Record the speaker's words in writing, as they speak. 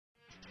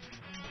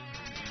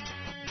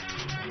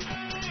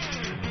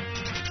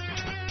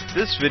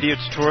This video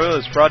tutorial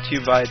is brought to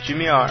you by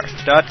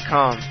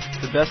jimmyr.com,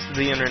 the best of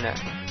the internet.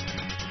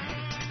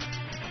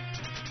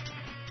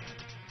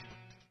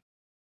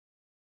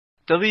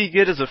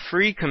 wget is a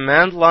free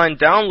command line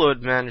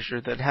download manager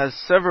that has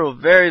several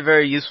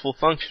very useful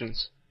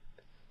functions.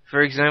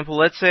 For example,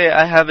 let's say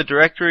I have a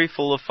directory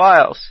full of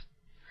files.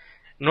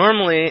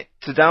 Normally,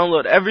 to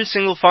download every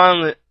single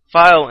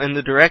file in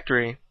the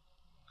directory,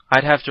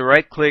 I'd have to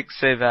right-click,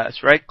 save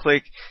as,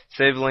 right-click,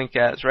 save link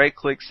as,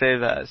 right-click,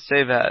 save as,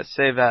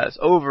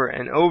 over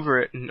and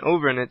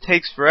over and it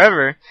takes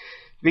forever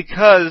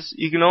because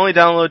you can only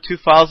download 2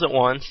 files at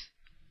once,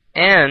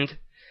 and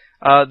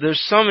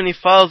there's so many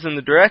files in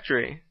the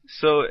directory,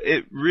 so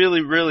it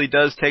really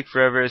does take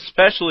forever,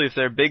 especially if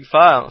they're big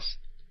files.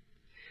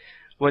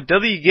 What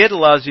wget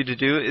allows you to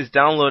do is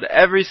download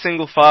every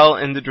single file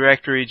in the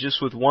directory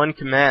just with one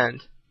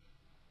command.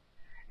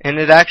 And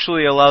it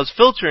actually allows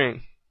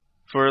filtering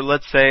for,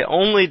 let's say,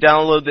 only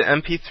download the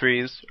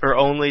MP3s, or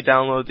only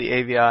download the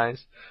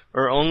AVIs,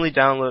 or only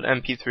download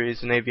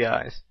MP3s and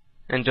AVIs,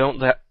 and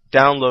don't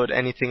download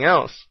anything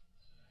else.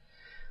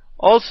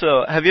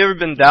 Also, have you ever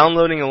been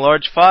downloading a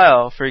large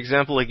file, for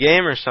example a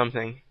game or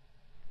something?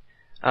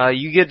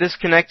 You get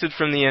disconnected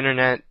from the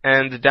internet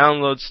and the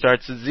download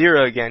starts at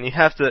 0 again. You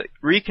have to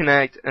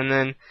reconnect and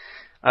then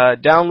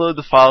download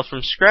the file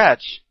from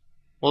scratch.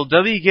 Well,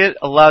 wget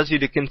allows you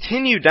to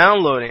continue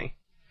downloading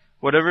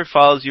whatever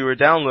files you were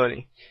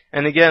downloading.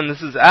 And again,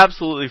 this is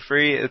absolutely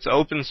free. It's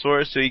open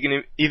source, so you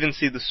can even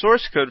see the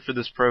source code for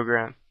this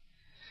program.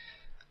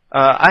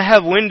 I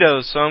have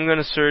Windows, so I'm going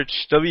to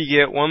search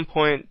wget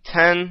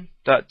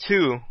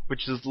 1.10.2,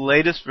 which is the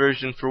latest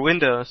version for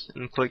Windows,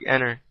 and click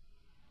enter.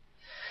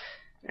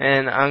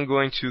 And I'm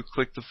going to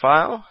click the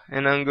file,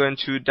 and I'm going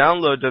to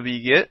download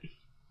wget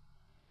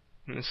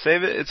and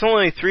save it. It's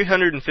only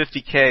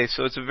 350K,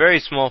 so it's a very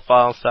small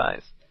file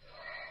size.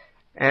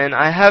 And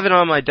I have it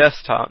on my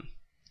desktop.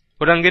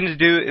 What I'm going to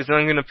do is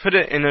I'm going to put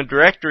it in a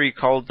directory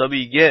called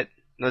wget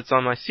that's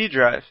on my C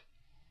drive.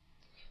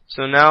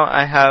 So now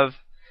I have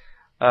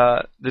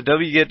the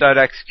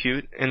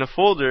wget.execute in a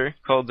folder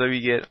called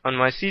wget on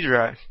my C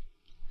drive.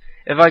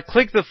 If I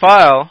click the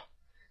file,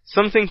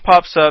 something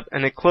pops up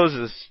and it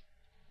closes.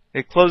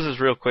 It closes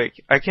real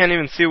quick. I can't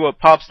even see what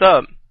pops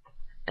up,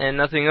 and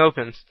nothing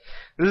opens.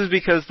 This is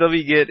because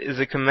wget is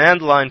a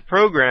command line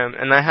program,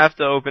 and I have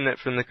to open it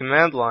from the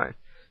command line.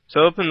 To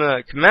open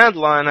the command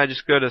line, I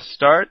just go to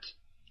Start,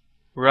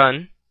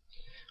 Run,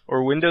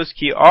 or Windows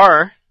key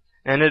R,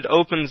 and it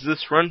opens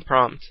this run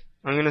prompt.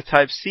 I'm going to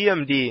type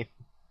cmd,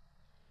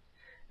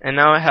 and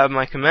now I have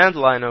my command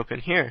line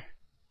open here.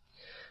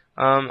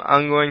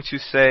 I'm going to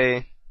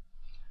say,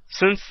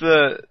 since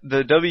the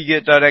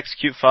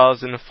wget.execute file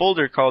is in a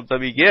folder called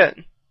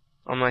wget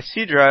on my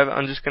C drive,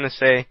 I'm just going to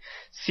say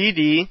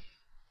cd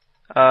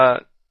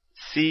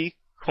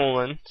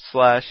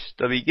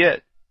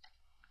c:/wget.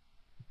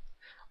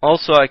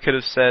 Also, I could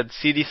have said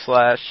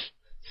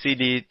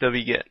cd/cd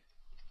wget.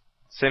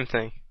 Same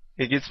thing.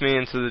 It gets me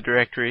into the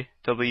directory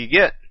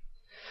wget.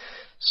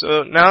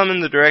 So now I'm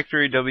in the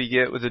directory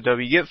wget with a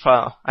wget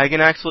file. I can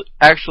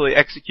actually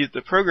execute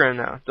the program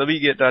now.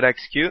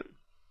 wget.execute.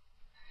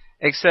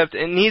 Except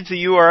it needs a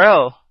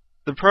URL.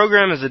 The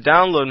program is a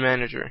download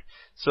manager,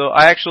 so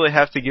I actually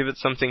have to give it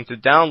something to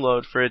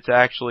download for it to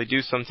actually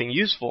do something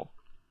useful.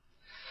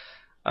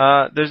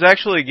 There's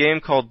actually a game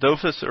called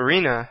Dofus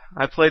Arena.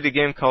 I played a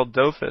game called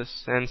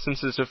Dofus, and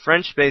since it's a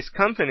French-based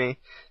company,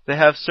 they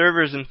have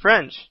servers in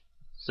French,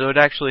 so it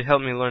actually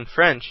helped me learn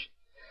French.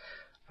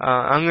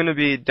 I'm going to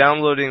be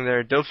downloading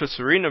their Dofus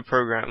Arena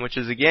program, which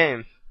is a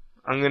game.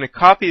 I'm going to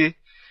copy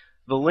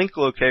the link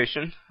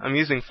location. I'm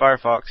using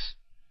Firefox.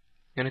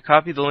 I'm going to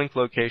copy the link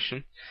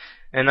location,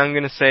 and I'm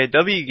going to say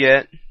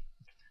wget,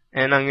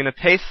 and I'm going to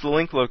paste the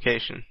link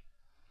location,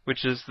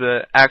 which is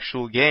the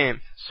actual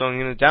game. So I'm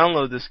going to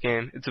download this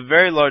game. It's a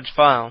very large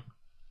file,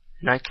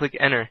 and I click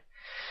enter.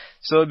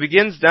 So it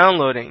begins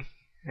downloading,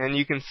 and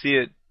you can see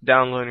it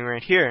downloading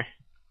right here.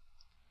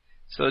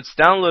 So it's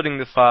downloading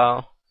the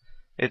file.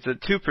 It's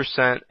at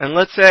 2%, and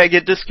let's say I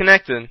get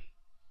disconnected.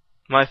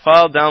 My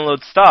file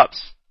download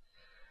stops,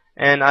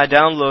 and I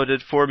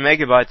downloaded 4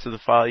 megabytes of the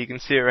file. You can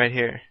see it right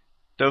here.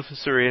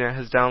 Dofus Arena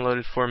has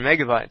downloaded 4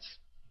 megabytes.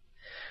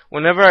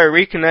 Whenever I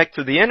reconnect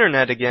to the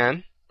internet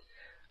again,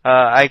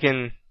 I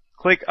can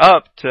click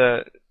up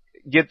to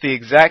get the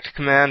exact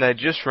command I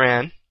just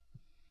ran,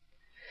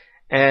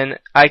 and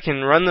I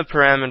can run the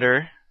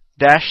parameter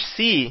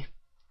 -c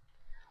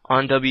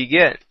on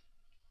wget.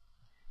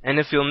 And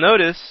if you'll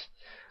notice,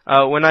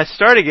 when I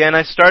start again,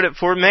 I start at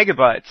 4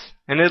 megabytes,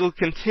 and it'll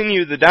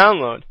continue the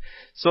download.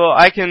 So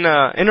I can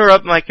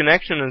interrupt my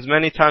connection as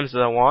many times as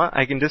I want.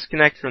 I can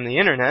disconnect from the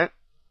internet,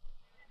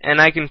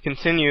 and I can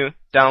continue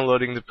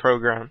downloading the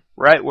program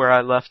right where I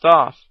left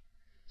off.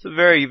 It's a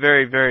very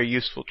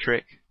useful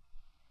trick.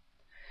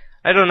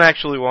 I don't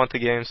actually want the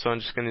game, so I'm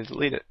just going to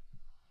delete it.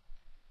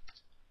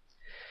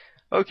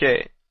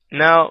 Okay,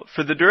 now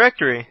for the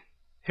directory.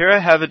 Here I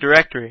have a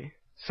directory,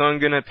 so I'm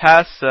going to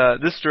pass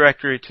this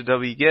directory to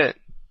wget.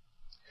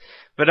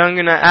 But I'm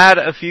going to add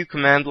a few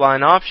command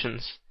line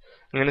options.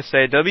 I'm going to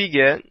say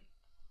wget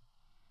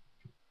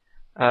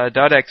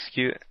dot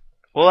execute.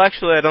 Well,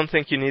 actually, I don't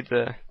think you need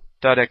the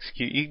dot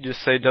execute. You can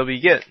just say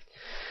wget.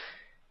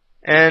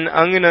 And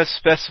I'm going to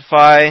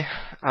specify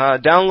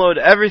download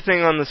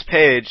everything on this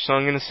page, so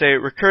I'm going to say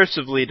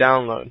recursively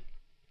download.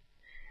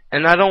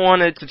 And I don't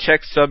want it to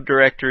check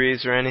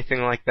subdirectories or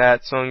anything like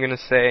that, so I'm going to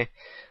say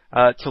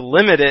to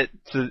limit it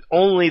to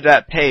only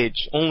that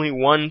page, only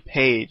one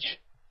page.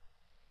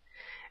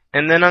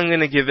 And then I'm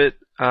going to give it,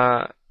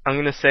 I'm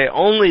going to say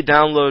only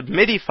download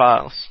MIDI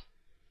files,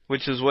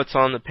 which is what's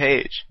on the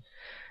page.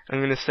 I'm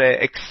going to say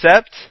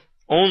accept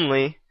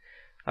only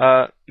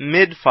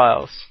MID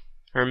files,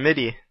 or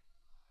MIDI.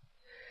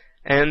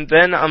 And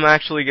then I'm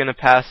actually going to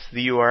pass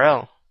the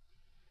URL.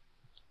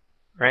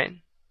 Right?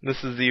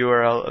 This is the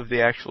URL of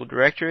the actual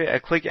directory. I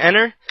click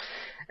enter,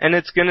 and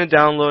it's going to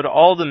download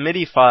all the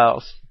MIDI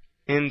files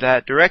in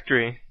that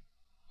directory.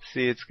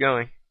 See, it's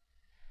going.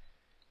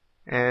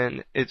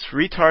 And it's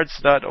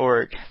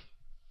retards.org.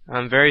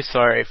 I'm very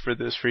sorry for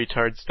this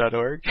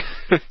retards.org.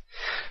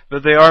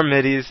 But they are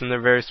MIDIs, and they're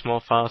very small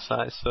file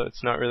size, so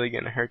it's not really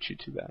going to hurt you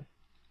too bad.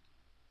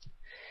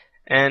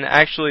 And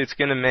actually, it's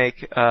going to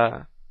make,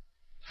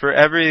 for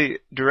every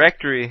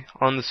directory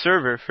on the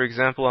server, for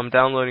example, I'm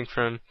downloading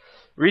from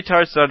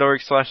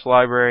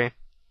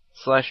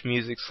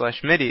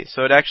retards.org/library/music/MIDI.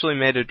 So it actually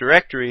made a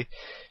directory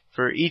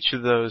for each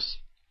of those,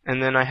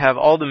 and then I have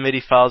all the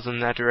MIDI files in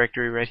that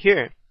directory right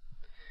here.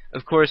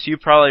 Of course, you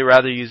probably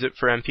rather use it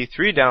for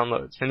MP3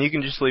 downloads, and you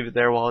can just leave it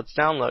there while it's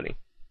downloading.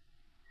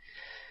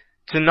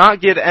 To not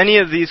get any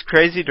of these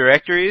crazy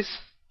directories,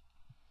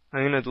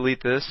 I'm going to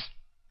delete this,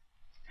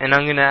 and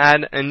I'm going to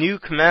add a new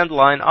command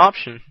line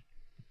option.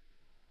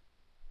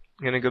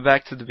 I'm going to go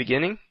back to the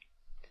beginning,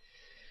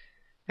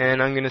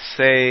 and I'm going to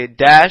say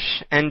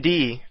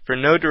 -ND for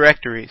no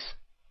directories.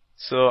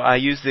 So I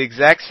use the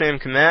exact same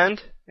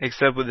command,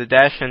 except with the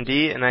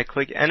 -ND, and I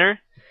click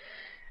enter.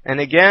 And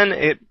again,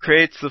 it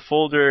creates the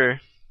folder,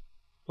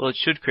 well, it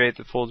should create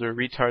the folder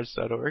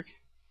retards.org.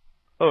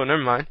 Oh,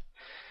 never mind.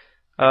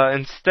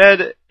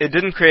 Instead, it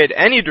didn't create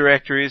any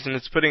directories, and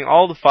it's putting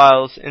all the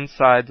files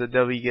inside the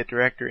wget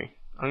directory.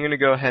 I'm going to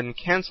go ahead and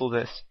cancel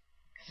this,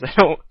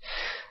 because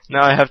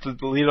now I have to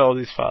delete all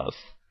these files.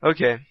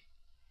 Okay.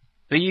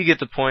 But you get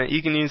the point.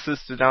 You can use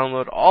this to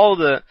download all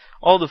the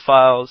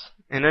files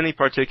in any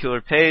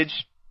particular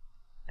page.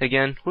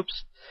 Again,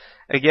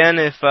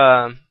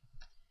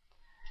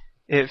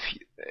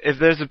 if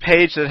there's a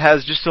page that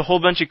has just a whole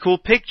bunch of cool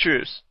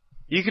pictures,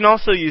 you can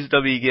also use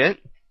wget,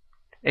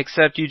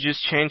 except you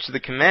just change the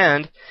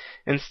command.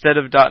 Instead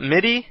of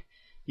 .midi,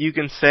 you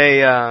can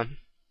say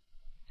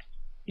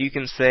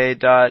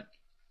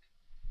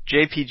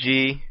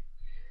 .jpg,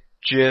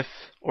 GIF,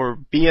 or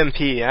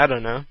BMP, I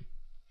don't know.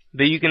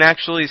 But you can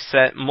actually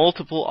set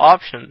multiple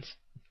options.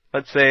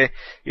 Let's say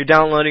you're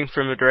downloading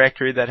from a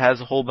directory that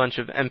has a whole bunch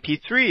of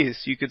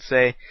MP3s. You could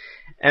say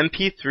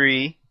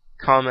MP3,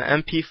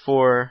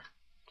 MP4,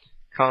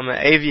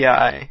 AVI.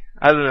 I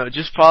don't know,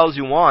 just files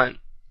you want,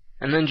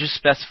 and then just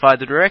specify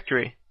the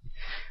directory.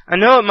 I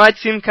know it might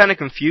seem kind of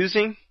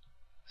confusing,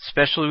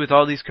 especially with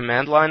all these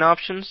command line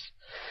options,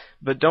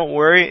 but don't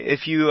worry.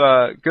 If you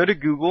go to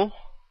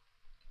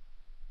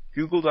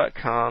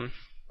google.com,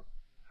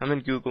 I'm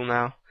in Google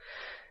now,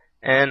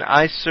 and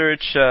I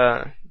search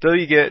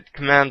wget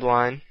command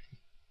line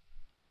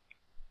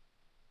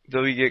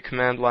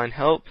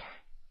help,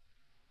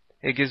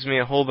 it gives me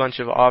a whole bunch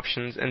of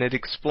options, and it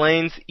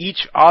explains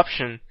each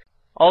option.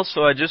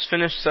 Also, I just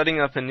finished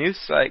setting up a new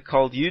site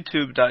called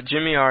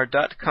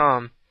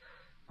youtube.jimmyr.com.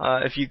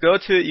 If you go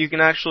to it, you can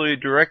actually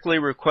directly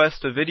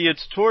request a video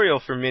tutorial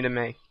for me to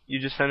make. You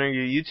just enter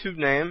your YouTube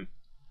name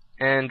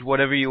and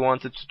whatever you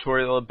want the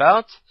tutorial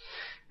about,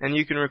 and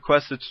you can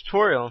request a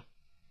tutorial.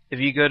 If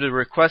you go to the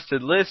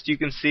requested list, you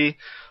can see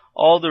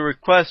all the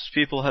requests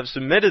people have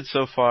submitted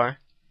so far,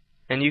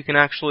 and you can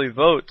actually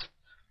vote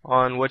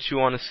on what you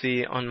want to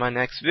see on my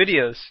next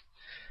videos.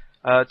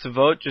 To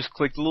vote, just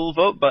click the little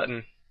vote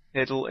button.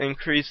 It'll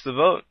increase the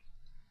vote.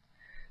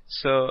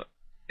 So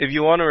if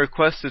you want to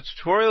request a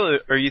tutorial,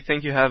 or you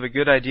think you have a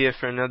good idea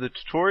for another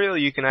tutorial,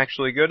 you can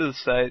actually go to the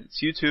site.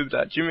 It's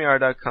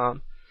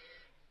youtube.jimmyr.com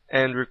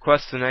and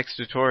request the next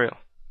tutorial.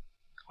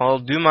 I'll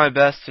do my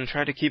best and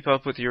try to keep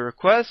up with your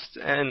requests,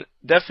 and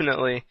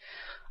definitely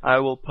I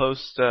will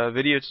post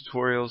video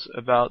tutorials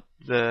about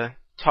the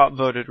top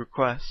voted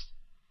requests.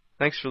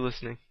 Thanks for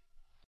listening.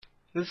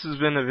 This has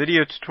been a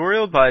video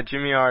tutorial by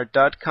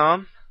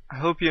jimmyr.com. I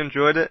hope you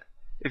enjoyed it.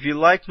 If you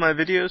liked my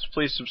videos,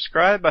 please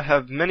subscribe. I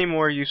have many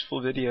more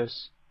useful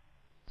videos.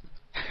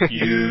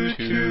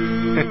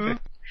 YouTube.